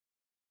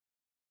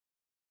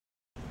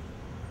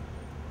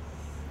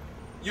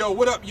Yo,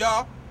 what up,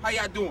 y'all? How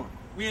y'all doing?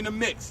 We in the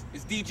mix.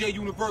 It's DJ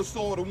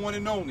Universal, the one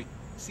and only.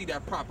 See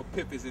that proper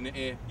piff is in the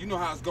air. You know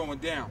how it's going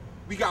down.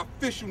 We got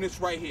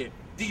officialness right here.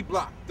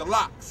 D-Block, The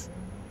Lox,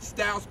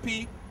 Styles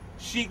P,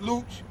 Sheek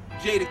Louch,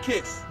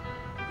 Jadakiss.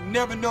 You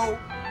never know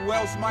who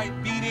else might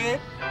be there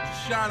to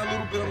shine a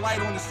little bit of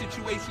light on the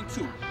situation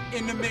too.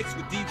 In the mix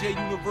with DJ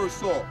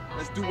Universal.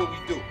 Let's do what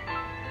we do.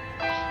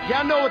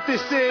 Y'all know what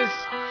this is.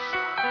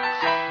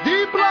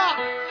 D-Block.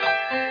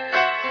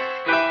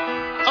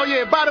 Oh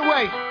yeah, by the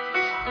way,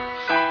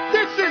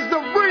 this is the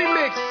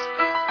remix.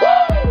 Woo!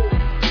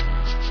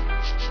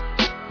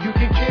 You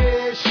can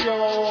kiss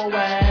your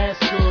ass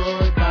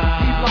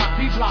goodbye.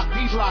 D-Block, D-Block,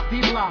 D-Block,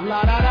 D-Block.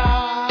 La da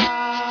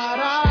da da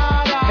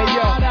da. Hey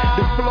yo,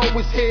 the flow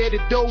is here, the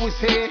dough is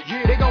here.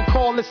 They gon'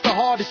 call this the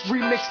hardest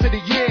remix of the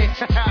year.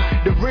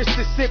 The wrist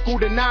is sickle,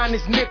 the 9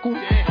 is nickel.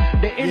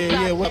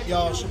 Yeah, what up,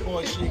 y'all? It's your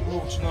boy Sheek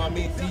Louch, you know what I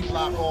mean?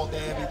 D-Block all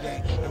day, every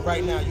day. And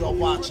right now, y'all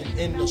watching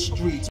In the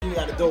Streets. We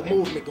got a dope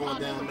movement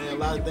going down, man. A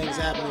lot of things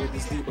happening with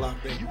this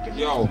D-Block thing.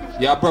 Yo,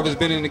 y'all brothers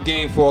been in the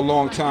game for a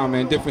long time,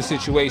 man. Different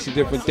situations,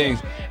 different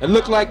things. It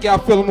look like y'all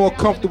feeling more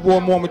comfortable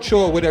and more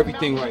mature with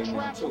everything right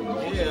now, too.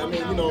 Yeah, I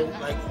mean, you know,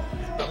 like,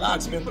 the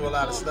Lox been through a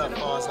lot of stuff.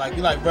 As like,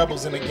 we like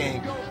rebels in the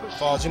game.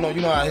 As you know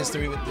our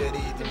history with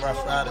Diddy, the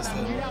Rough Riders,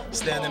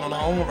 standing on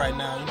our own right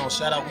now. You know,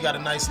 shout out, we got a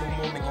nice little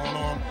movement going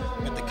on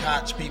with the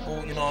Koch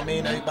people, you know what I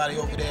mean? Everybody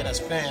over there that's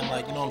fan,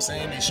 like, you know what I'm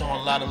saying? They showing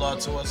a lot of love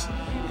to us,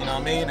 you know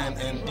what I mean?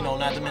 And you know,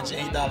 not to mention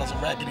 $8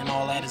 a record and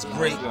all that is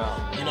great, you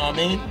know what I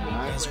mean?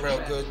 And it's real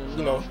good,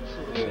 you know.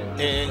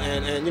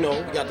 And you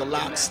know, we got the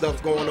Lox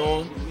stuff going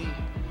on.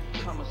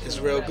 It's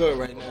real good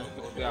right now.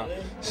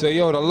 So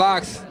yo, the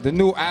Lox, the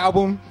new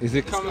album, is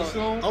it coming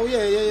soon? Oh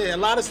yeah. A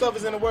lot of stuff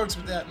is in the works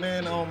with that,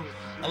 man.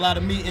 A lot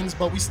of meetings,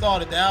 but we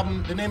started the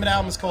album. The name of the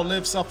album is called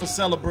Live, Suffer,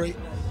 Celebrate,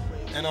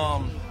 and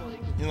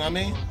you know what I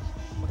mean?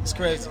 It's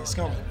crazy. It's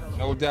coming.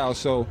 No doubt.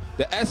 So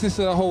the essence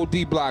of the whole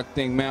D-Block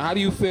thing, man. How do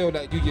you feel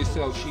that you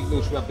yourself, Sheek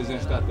Louch,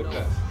 represents that the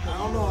best? I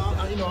don't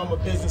know. You know, I'm a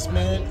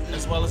businessman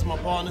as well as my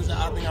partners.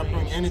 I think I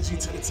bring energy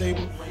to the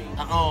table.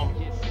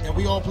 And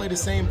we all play the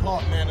same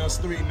part, man. Us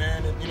three,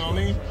 man. And, you know what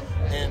I mean?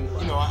 And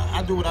you know,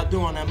 I do what I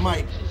do on that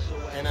mic.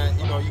 And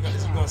you know, you're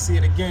gonna see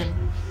it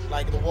again,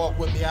 like the Walk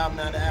With Me album,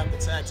 now the After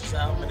Taxes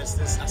album. And it's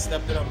this. I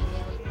stepped it up,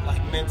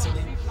 like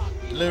mentally,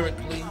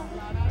 lyrically.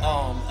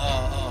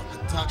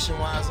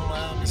 Production-wise on my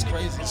album, it's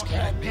crazy, it's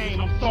crack.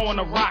 I'm throwing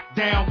a rock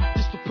down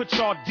just to put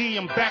y'all D.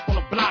 I'm back on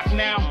the block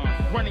now.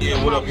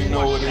 Yeah, what up? You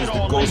know it is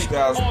the Ghost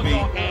Styles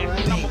beat.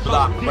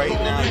 D-Block right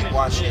now. He's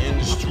watching In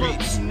the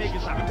Streets. With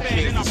the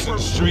Kings in the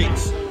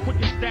streets.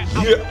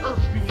 Yeah.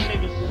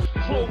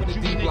 With the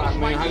D-Block,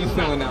 man. How you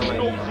feeling that right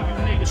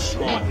now?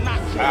 Strong,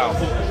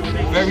 powerful.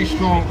 Very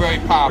strong, very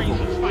powerful.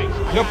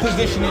 Your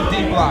position in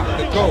D-Block,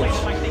 the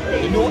Ghost,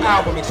 the new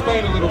album.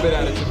 Explain a little bit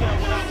of it to me.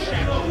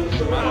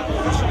 My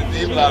position in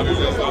D-Block is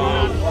as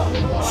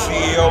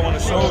CEO and a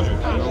soldier.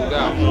 No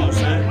doubt. You know what I'm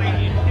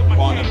saying?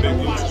 Partner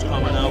Big Louch is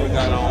coming out. We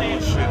got our own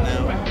shit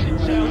now in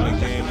the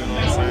game, you know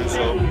what I'm saying?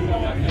 So,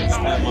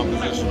 stand my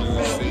position as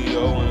a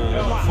CEO and a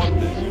fuck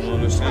that, you know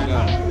what I'm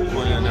saying?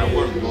 Putting in that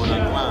work, doing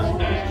that grind,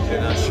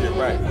 getting that shit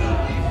right.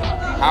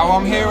 How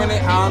I'm hearing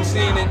it, how I'm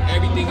seeing it,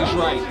 everything is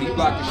right.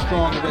 D-Block is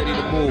strong and ready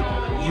to move.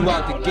 You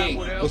out the gate.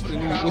 What's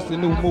the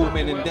new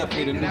movement and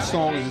definitely the new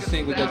songs and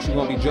singles that you're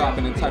gonna be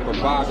dropping and type of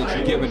vibe that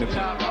you're giving to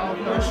people?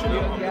 Shit,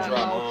 I'm gonna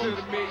drop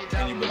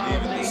Can You Believe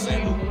It, this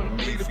single,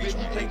 me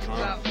featuring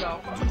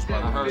Akon.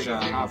 I heard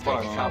that. How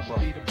far?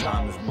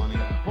 Time is money.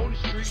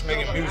 Just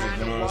making music,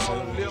 you know what I'm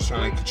saying? We're just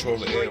trying to control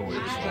the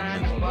airwaves for a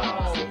minute.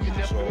 So we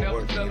just all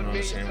working, you know what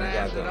I'm saying? We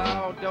got the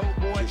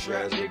Kiss Your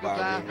Ass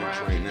Goodbye remix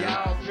right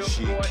now.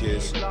 Sheek,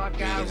 Kiss,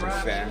 Beans, and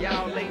Fat. You know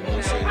what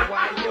I'm saying?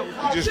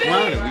 We just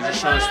grinding. We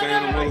just trying to stay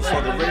on the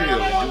motherfucking radio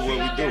and do what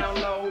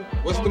we do.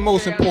 What's the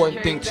most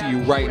important thing to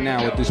you right now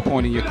at this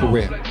point in your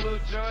career?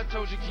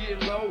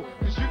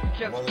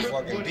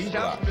 Motherfucking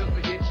D-Block.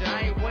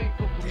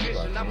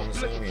 D-Block, you know what I'm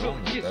saying? We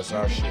own it. That's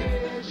our shit.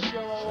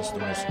 That's the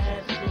most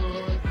important thing.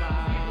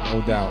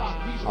 No doubt.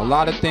 A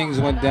lot of things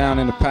went down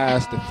in the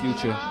past. The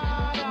future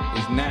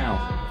is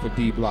now for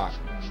D-Block.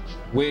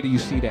 Where do you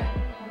see that?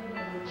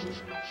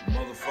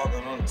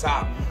 Motherfucking on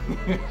top.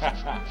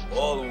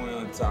 All the way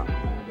on top.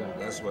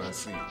 That's what I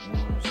see. You know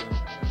what I'm saying?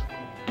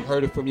 You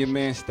heard it from your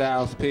man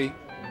Styles P.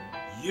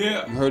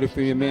 Yeah. You heard it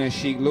from your man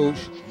Sheek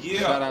Louch.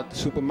 Yeah. Shout out to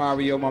Super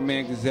Mario, my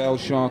man Gazelle,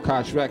 Sean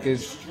Koch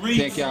Records.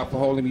 Thank y'all for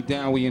holding me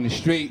down. We in the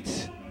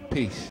streets.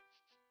 Peace.